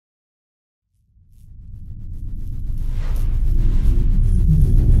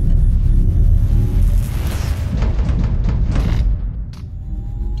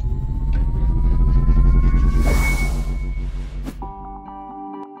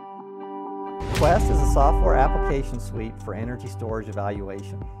QueSt is a software application suite for energy storage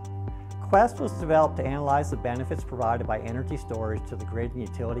evaluation. QueSt was developed to analyze the benefits provided by energy storage to the grid and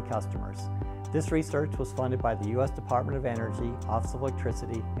utility customers. This research was funded by the U.S. Department of Energy Office of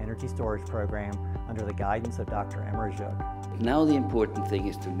Electricity Energy Storage Program under the guidance of Dr. Emmer Zhuk. Now the important thing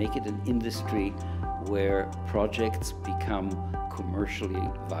is to make it an industry where projects become commercially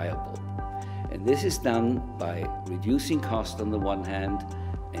viable. And this is done by reducing cost on the one hand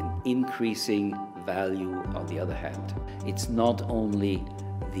and increasing value on the other hand. It's not only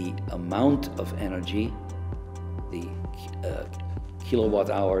the amount of energy, the kilowatt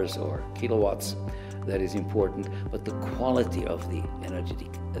hours or kilowatts that is important, but the quality of the energy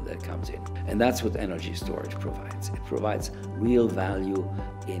that comes in. And that's what energy storage provides. It provides real value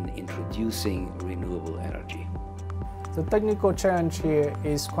in introducing renewable energy. The technical challenge here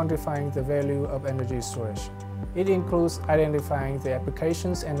is quantifying the value of energy storage. It includes identifying the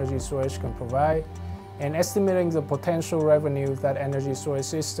applications energy storage can provide and estimating the potential revenue that energy storage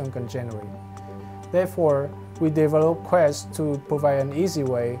system can generate. Therefore, we developed QueSt to provide an easy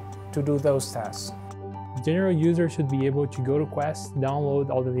way to do those tasks. General users should be able to go to QueSt, download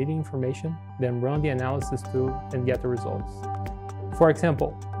all the needed information, then run the analysis tool and get the results. For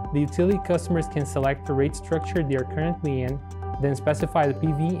example, the utility customers can select the rate structure they are currently in, then specify the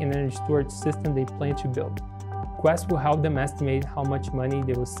PV and energy storage system they plan to build. QueSt will help them estimate how much money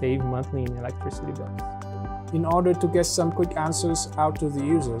they will save monthly in electricity bills. In order to get some quick answers out to the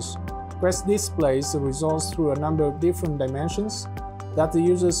users, QueSt displays the results through a number of different dimensions that the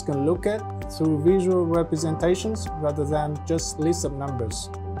users can look at through visual representations rather than just lists of numbers.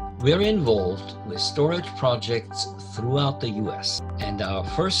 We're involved with storage projects throughout the US, and our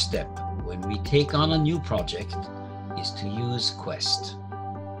first step when we take on a new project is to use QueSt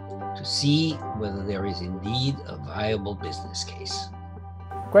to see whether there is indeed a viable business case.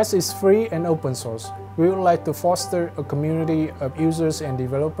 QueSt is free and open source. We would like to foster a community of users and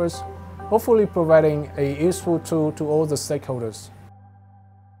developers, hopefully providing a useful tool to all the stakeholders.